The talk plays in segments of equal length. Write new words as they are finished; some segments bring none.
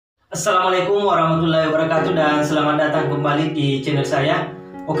Assalamualaikum warahmatullahi wabarakatuh dan selamat datang kembali di channel saya.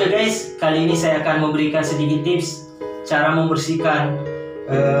 Oke guys, kali ini saya akan memberikan sedikit tips cara membersihkan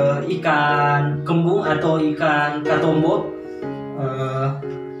ikan kembung atau ikan katombo.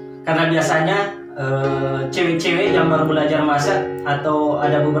 Karena biasanya cewek-cewek yang baru belajar masak atau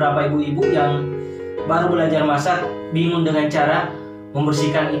ada beberapa ibu-ibu yang baru belajar masak bingung dengan cara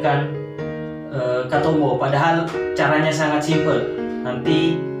membersihkan ikan katombo. Padahal caranya sangat simpel.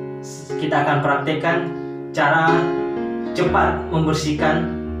 Nanti kita akan praktekkan cara cepat membersihkan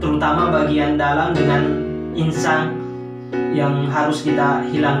terutama bagian dalam dengan insang yang harus kita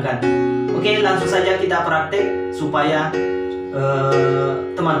hilangkan. Oke, langsung saja kita praktek supaya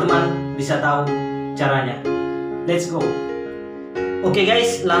teman-teman bisa tahu caranya. Let's go. Oke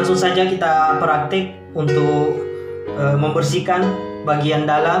guys, langsung saja kita praktek untuk membersihkan bagian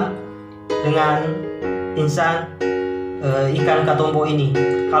dalam dengan insang ikan katombo ini.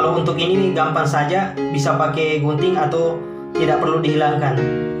 Kalau untuk ini gampang saja, bisa pakai gunting atau tidak perlu dihilangkan.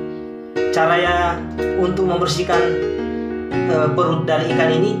 Caranya untuk membersihkan perut dari ikan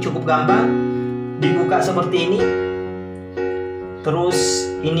ini cukup gampang. Dibuka seperti ini,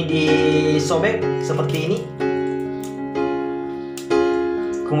 terus ini disobek seperti ini.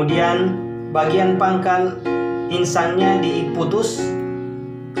 Kemudian bagian pangkal insangnya diputus,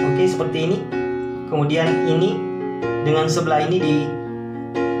 oke, seperti ini. Kemudian ini dengan sebelah ini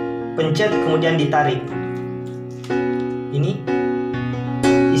dipencet, kemudian ditarik. Ini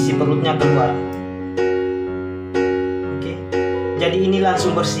isi perutnya keluar. Oke, jadi ini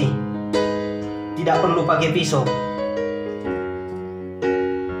langsung bersih, tidak perlu pakai pisau.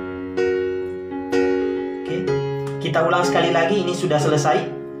 Oke, kita ulang sekali lagi. Ini sudah selesai,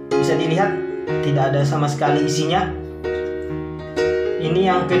 bisa dilihat tidak ada sama sekali isinya. Ini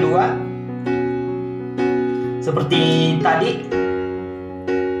yang kedua. Seperti tadi,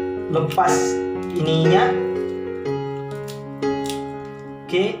 lepas ininya,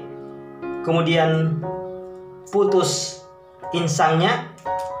 oke, kemudian putus insangnya,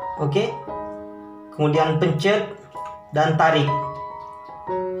 oke, kemudian pencet dan tarik.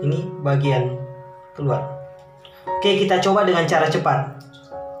 Ini bagian keluar. Oke, kita coba dengan cara cepat.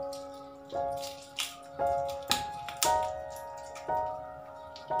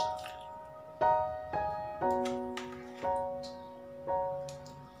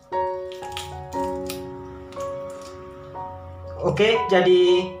 Oke,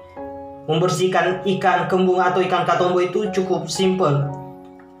 jadi membersihkan ikan kembung atau ikan katombo itu cukup simple.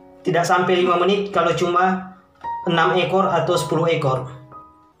 Tidak sampai 5 menit kalau cuma 6 ekor atau 10 ekor.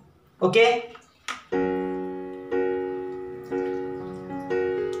 Oke.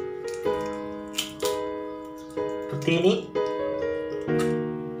 Seperti ini.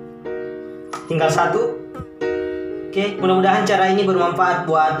 Tinggal satu. Oke, mudah-mudahan cara ini bermanfaat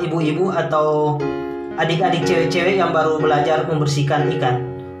buat ibu-ibu atau adik-adik cewek-cewek yang baru belajar membersihkan ikan.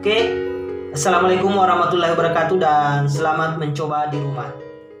 Oke, assalamualaikum warahmatullahi wabarakatuh dan selamat mencoba di rumah.